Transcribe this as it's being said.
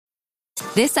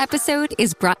This episode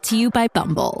is brought to you by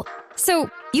Bumble.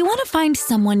 So, you want to find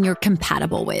someone you're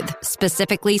compatible with,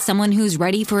 specifically someone who's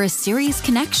ready for a serious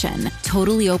connection,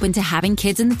 totally open to having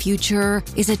kids in the future,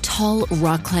 is a tall,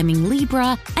 rock-climbing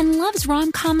Libra, and loves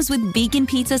rom-coms with vegan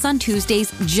pizzas on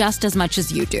Tuesdays just as much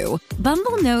as you do.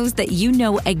 Bumble knows that you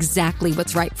know exactly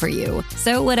what's right for you.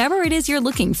 So whatever it is you're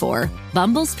looking for,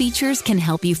 Bumble's features can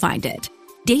help you find it.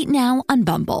 Date now on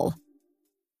Bumble.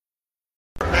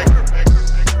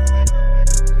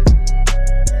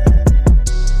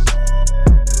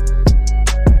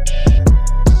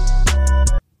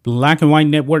 Black and White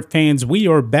Network fans, we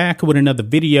are back with another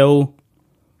video.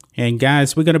 And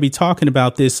guys, we're going to be talking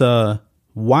about this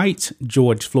white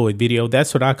George Floyd video.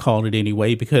 That's what I call it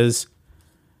anyway, because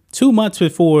 2 months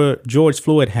before George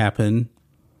Floyd happened,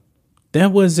 there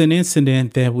was an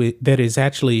incident that is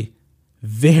actually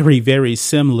very, very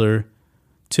similar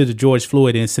to the George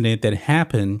Floyd incident that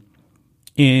happened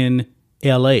in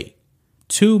LA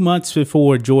 2 months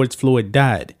before George Floyd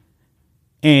died.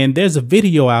 And there's a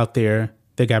video out there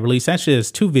that got released. Actually, there's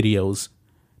two videos.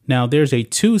 Now, there's a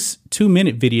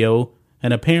two-minute video,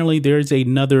 and apparently there's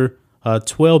another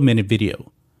 12-minute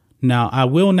video. Now, I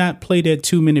will not play that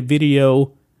 2-minute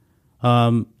video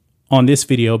on this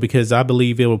video because I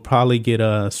believe it will probably get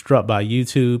struck by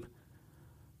YouTube.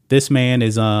 This man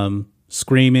is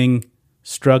screaming,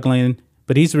 struggling,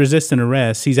 but he's resisting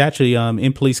arrest. He's actually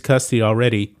in police custody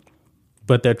already,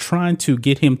 but they're trying to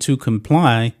get him to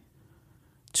comply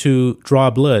to draw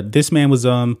blood. This man was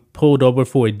pulled over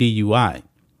for a DUI,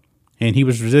 and he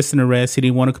was resisting arrest. He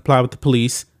didn't want to comply with the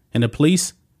police, and the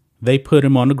police, they put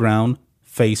him on the ground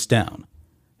face down.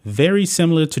 Very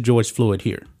similar to George Floyd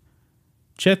here.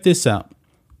 Check this out.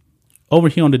 Over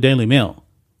here on the Daily Mail,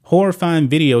 horrifying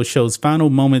video shows final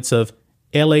moments of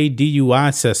LA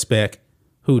DUI suspect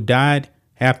who died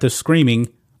after screaming,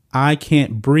 "I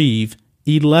can't breathe,"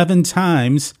 11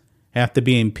 times after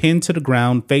being pinned to the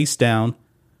ground face down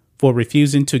for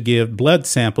refusing to give blood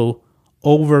sample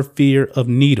over fear of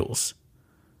needles.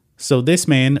 So this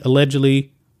man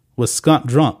allegedly was skunk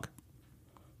drunk,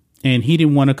 and he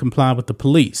didn't want to comply with the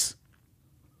police.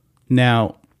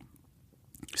 Now,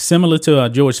 similar to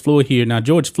George Floyd here. Now,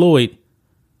 George Floyd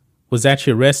was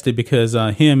actually arrested because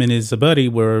him and his buddy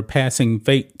were passing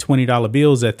fake $20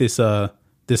 bills at this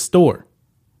store.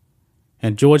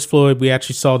 And George Floyd, we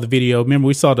actually saw the video. Remember,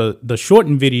 we saw the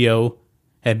shortened video,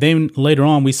 and then later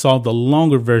on, we saw the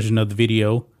longer version of the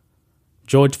video.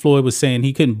 George Floyd was saying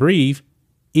he couldn't breathe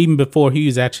even before he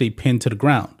was actually pinned to the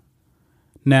ground.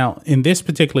 Now, in this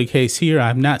particular case here,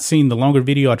 I've not seen the longer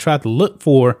video. I tried to look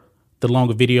for the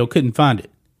longer video, couldn't find it.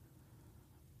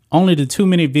 Only the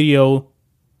 2-minute video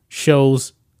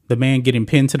shows the man getting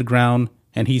pinned to the ground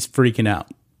and he's freaking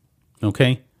out.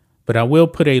 Okay, but I will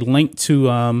put a link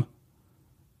to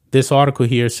this article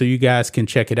here so you guys can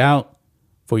check it out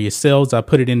for yourselves. I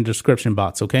put it in the description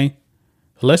box. Okay,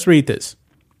 let's read this.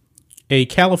 A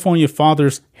California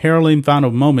father's harrowing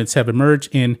final moments have emerged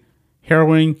in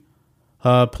harrowing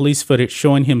police footage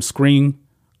showing him scream,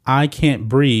 "I can't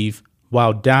breathe,"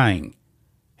 while dying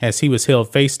as he was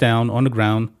held face down on the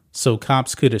ground so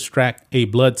cops could extract a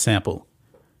blood sample.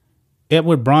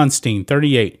 Edward Bronstein,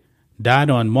 38, died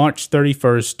on March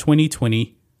 31st,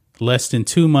 2020, less than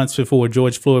 2 months before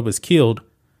George Floyd was killed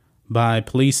by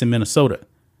police in Minnesota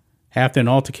after an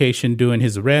altercation during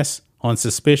his arrest on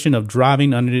suspicion of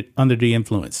driving under the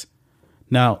influence.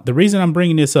 Now, the reason I'm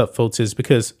bringing this up, folks, is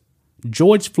because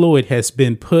George Floyd has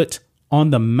been put on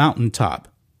the mountaintop.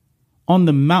 On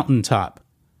the mountaintop.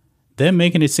 They're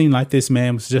making it seem like this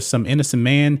man was just some innocent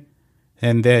man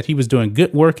and that he was doing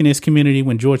good work in his community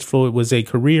when George Floyd was a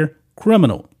career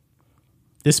criminal.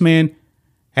 This man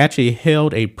actually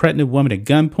held a pregnant woman at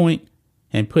gunpoint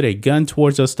and put a gun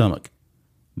towards her stomach.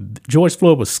 George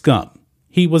Floyd was scum.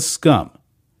 He was scum.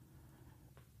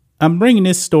 I'm bringing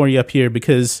this story up here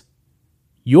because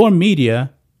your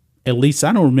media, at least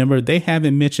I don't remember, they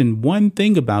haven't mentioned one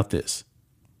thing about this.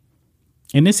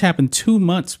 And this happened 2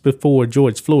 months before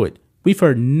George Floyd. We've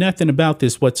heard nothing about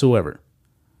this whatsoever.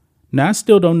 Now, I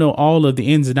still don't know all of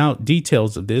the ins and out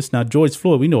details of this. Now, George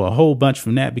Floyd, we know a whole bunch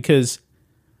from that because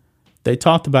they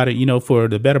talked about it, for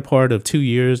the better part of 2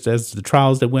 years as the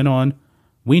trials that went on.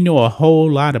 We know a whole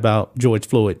lot about George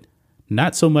Floyd,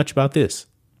 not so much about this.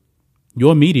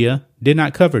 Your media did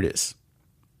not cover this.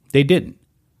 They didn't.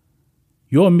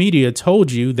 Your media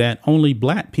told you that only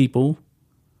black people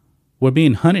were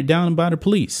being hunted down by the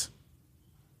police.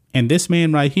 And this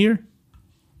man right here,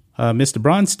 Mr.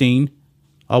 Bronstein,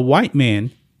 a white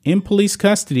man in police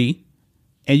custody,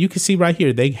 and you can see right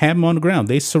here, they have him on the ground.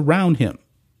 They surround him.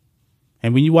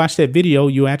 And when you watch that video,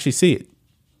 you actually see it.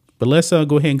 But let's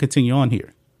go ahead and continue on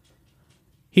here.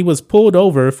 He was pulled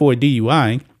over for a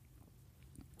DUI,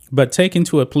 but taken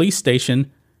to a police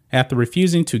station after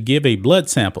refusing to give a blood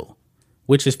sample,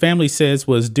 which his family says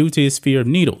was due to his fear of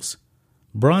needles.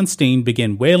 Bronstein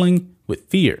began wailing with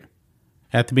fear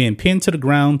after being pinned to the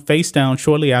ground face down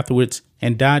shortly afterwards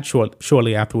and died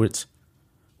shortly afterwards,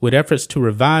 with efforts to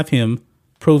revive him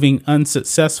proving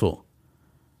unsuccessful.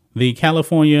 The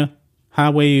California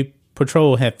Highway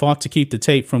Patrol had fought to keep the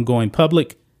tape from going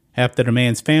public after the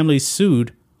man's family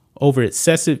sued over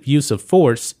excessive use of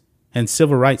force and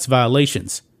civil rights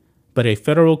violations, but a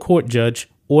federal court judge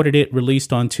ordered it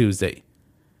released on Tuesday.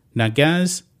 Now,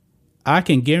 guys, I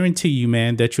can guarantee you,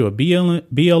 man, that your BLM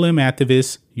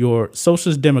activists, your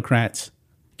socialist Democrats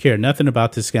care nothing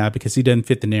about this guy because he doesn't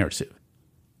fit the narrative.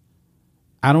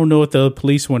 I don't know if the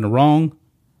police were in the wrong.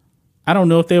 I don't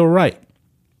know if they were right.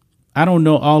 I don't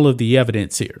know all of the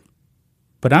evidence here,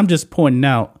 but I'm just pointing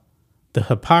out the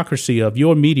hypocrisy of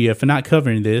your media for not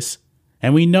covering this.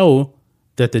 And we know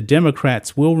that the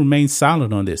Democrats will remain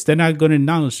silent on this. They're not going to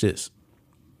acknowledge this.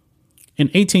 An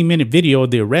 18-minute video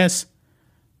of the arrest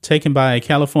taken by a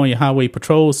California Highway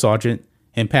Patrol sergeant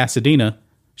in Pasadena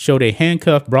showed a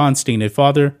handcuffed Bronstein, a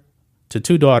father to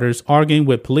two daughters, arguing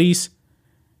with police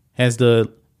as to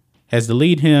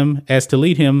lead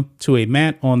him to a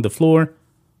mat on the floor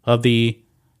of the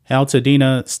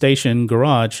Altadena station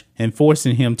garage and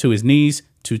forcing him to his knees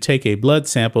to take a blood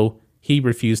sample he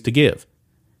refused to give.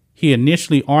 He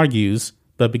initially argues,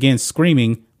 but begins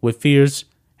screaming with fears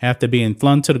after being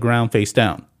flung to the ground face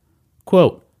down.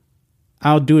 Quote,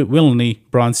 "I'll do it willingly,"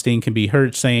 Bronstein can be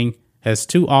heard saying as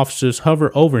two officers hover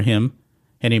over him,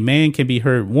 and a man can be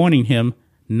heard warning him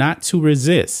not to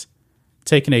resist,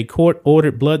 taking a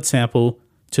court-ordered blood sample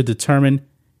to determine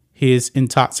his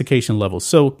intoxication level.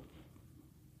 So,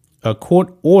 a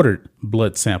court-ordered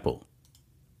blood sample.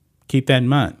 Keep that in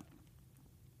mind.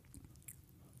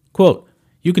 Quote,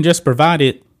 "You can just provide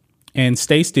it and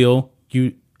stay still.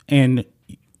 You can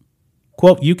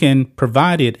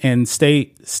provide it and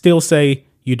still say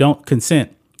you don't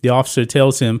consent," the officer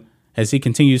tells him as he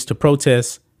continues to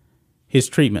protest his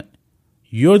treatment.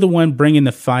 "You're the one bringing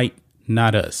the fight,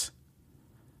 not us."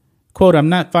 Quote, "I'm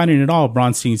not fighting at all,"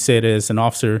 Bronstein said as an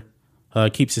officer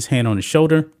keeps his hand on his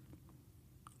shoulder.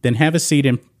 "Then have a seat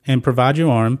and provide your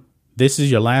arm. This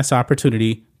is your last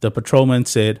opportunity," the patrolman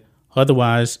said.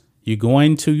 "Otherwise, you're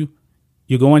going to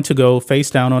go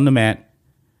face down on the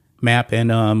map,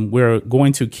 and we're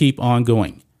going to keep on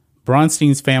going."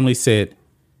 Bronstein's family said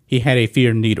he had a fear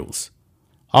of needles.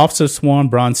 Officers swarmed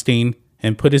Bronstein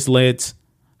and put his legs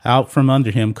out from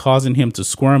under him, causing him to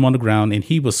squirm on the ground, and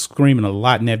he was screaming a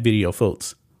lot in that video,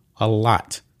 folks. A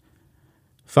lot.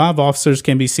 5 officers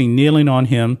can be seen kneeling on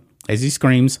him as he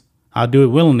screams, "I'll do it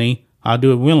willingly. I'll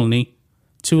do it willingly."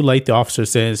 Too late, the officer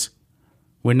says,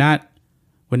 We're not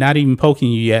even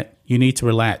poking you yet. You need to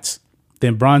relax."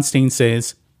 Then Bronstein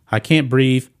says, "I can't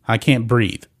breathe. I can't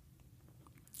breathe."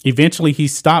 Eventually, he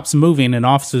stops moving and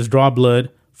officers draw blood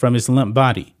from his limp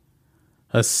body.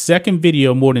 A second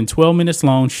video, more than 12 minutes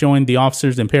long, showing the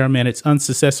officers and paramedics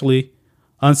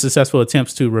unsuccessful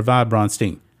attempts to revive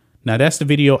Bronstein. Now, that's the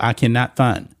video I cannot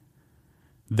find.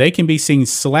 They can be seen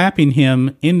slapping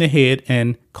him in the head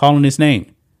and calling his name.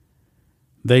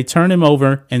 They turn him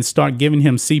over and start giving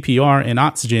him CPR and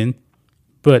oxygen,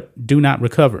 but do not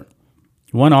recover.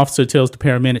 One officer tells the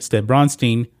paramedics that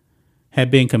Bronstein had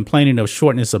been complaining of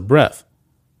shortness of breath.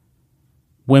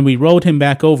 "When we rolled him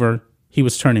back over, he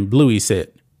was turning blue," he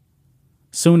said.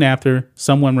 Soon after,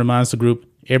 someone reminds the group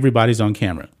everybody's on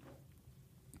camera.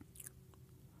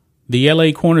 The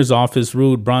LA coroner's office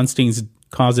ruled Bronstein's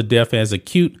cause of death as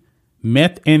acute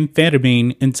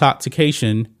methamphetamine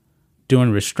intoxication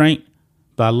during restraint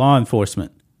by law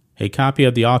enforcement. A copy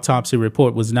of the autopsy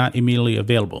report was not immediately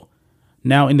available.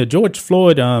 Now, in the George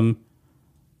Floyd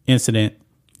incident,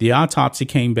 the autopsy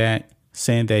came back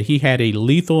saying that he had a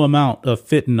lethal amount of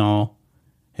fentanyl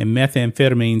and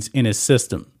methamphetamines in his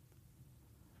system.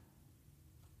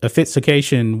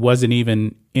 Asphyxiation wasn't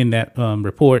even in that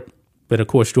report, but of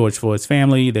course, George Floyd's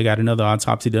family, they got another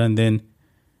autopsy done. Then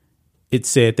it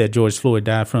said that George Floyd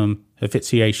died from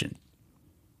asphyxiation.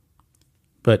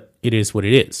 But it is what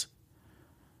it is.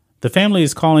 The family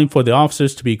is calling for the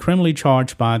officers to be criminally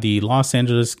charged by the Los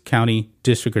Angeles County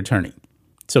District Attorney.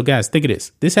 So, guys, think of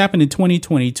this. This happened in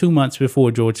 2020, 2 months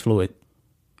before George Floyd.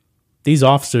 These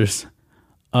officers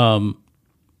aren't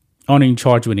even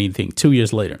charged with anything 2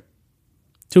 years later.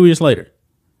 2 years later.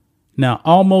 Now,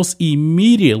 almost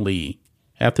immediately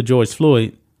after George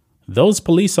Floyd, those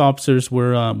police officers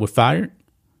were fired.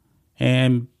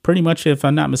 And pretty much, if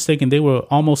I'm not mistaken, they were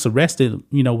almost arrested,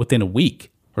 within a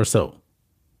week. or so.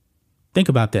 Think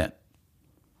about that.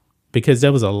 Because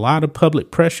there was a lot of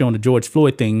public pressure on the George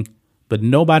Floyd thing, but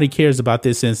nobody cares about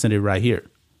this incident right here.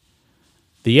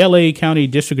 The LA County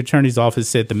District Attorney's Office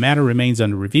said the matter remains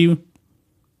under review.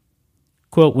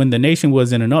 Quote, when the nation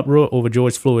was in an uproar over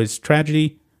George Floyd's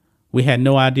tragedy, we had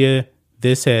no idea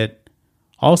this had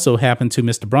also happened to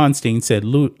Mr. Bronstein, said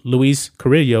Luis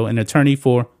Carrillo, an attorney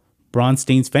for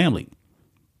Bronstein's family.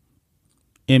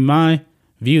 In my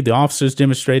view, the officers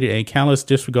demonstrated a callous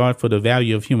disregard for the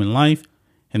value of human life,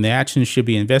 and the actions should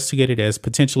be investigated as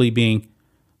potentially being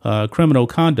criminal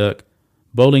conduct.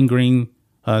 Bowling Green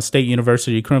State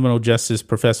University criminal justice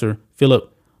professor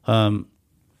Philip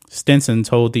Stinson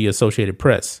told the Associated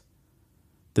Press.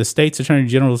 The state's attorney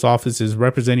general's office is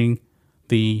representing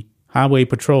the Highway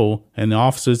Patrol and the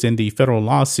officers in the federal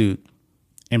lawsuit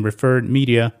and referred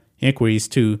media inquiries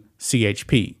to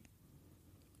CHP.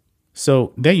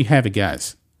 So there you have it,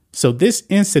 guys. So this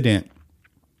incident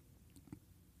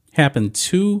happened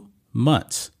 2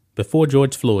 months before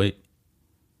George Floyd,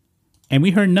 and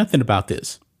we heard nothing about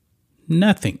this.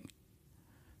 Nothing.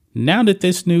 Now that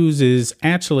this news is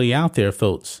actually out there,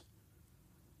 folks,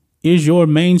 is your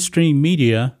mainstream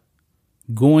media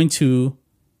going to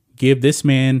give this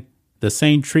man the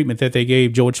same treatment that they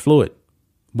gave George Floyd?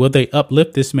 Will they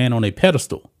uplift this man on a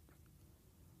pedestal?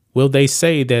 Will they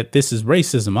say that this is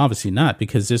racism? Obviously not,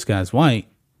 because this guy's white.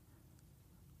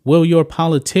 Will your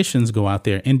politicians go out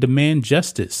there and demand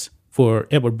justice for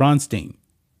Edward Bronstein?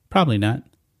 Probably not.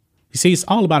 You see, it's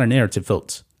all about a narrative,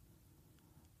 folks.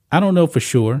 I don't know for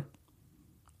sure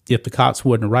if the cops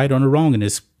were right or wrong in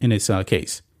this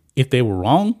case. If they were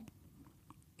wrong,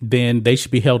 then they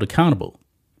should be held accountable.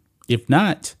 If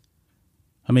not,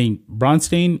 I mean,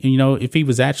 Bronstein, if he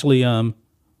was actually under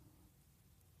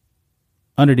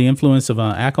the influence of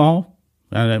alcohol,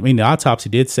 I mean, the autopsy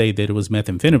did say that it was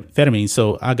methamphetamine,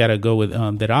 so I got to go with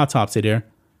that autopsy there.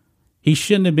 He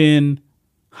shouldn't have been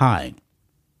high.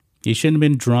 He shouldn't have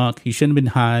been drunk. He shouldn't have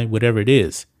been high, whatever it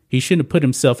is. He shouldn't have put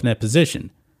himself in that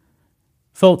position.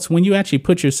 Folks, when you actually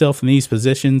put yourself in these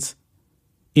positions,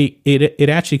 it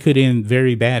actually could end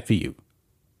very bad for you.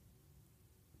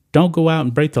 Don't go out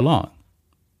and break the law.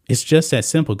 It's just that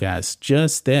simple, guys.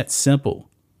 Just that simple.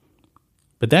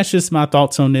 But that's just my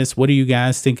thoughts on this. What do you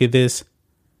guys think of this?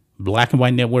 Black and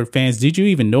White Network fans, did you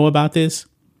even know about this?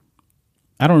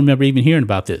 I don't remember even hearing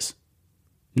about this.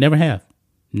 Never have.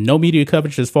 No media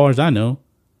coverage as far as I know.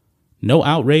 No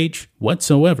outrage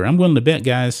whatsoever. I'm willing to bet,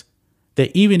 guys, that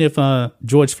even if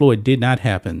George Floyd did not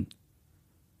happen,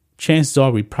 chances are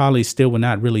we probably still would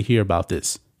not really hear about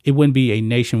this. It wouldn't be a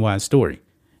nationwide story.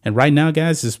 And right now,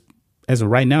 guys, as of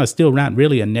right now, it's still not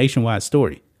really a nationwide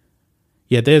story.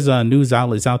 Yeah, there's news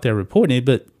outlets out there reporting it,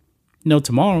 but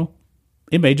tomorrow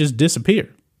it may just disappear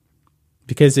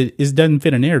because it doesn't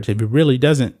fit a narrative. It really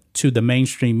doesn't to the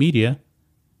mainstream media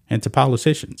and to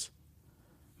politicians.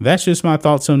 That's just my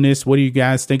thoughts on this. What do you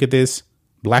guys think of this?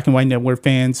 Black and White Network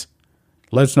fans,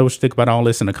 let us know what you think about all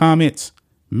this in the comments.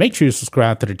 Make sure you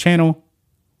subscribe to the channel,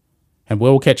 and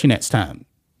we'll catch you next time.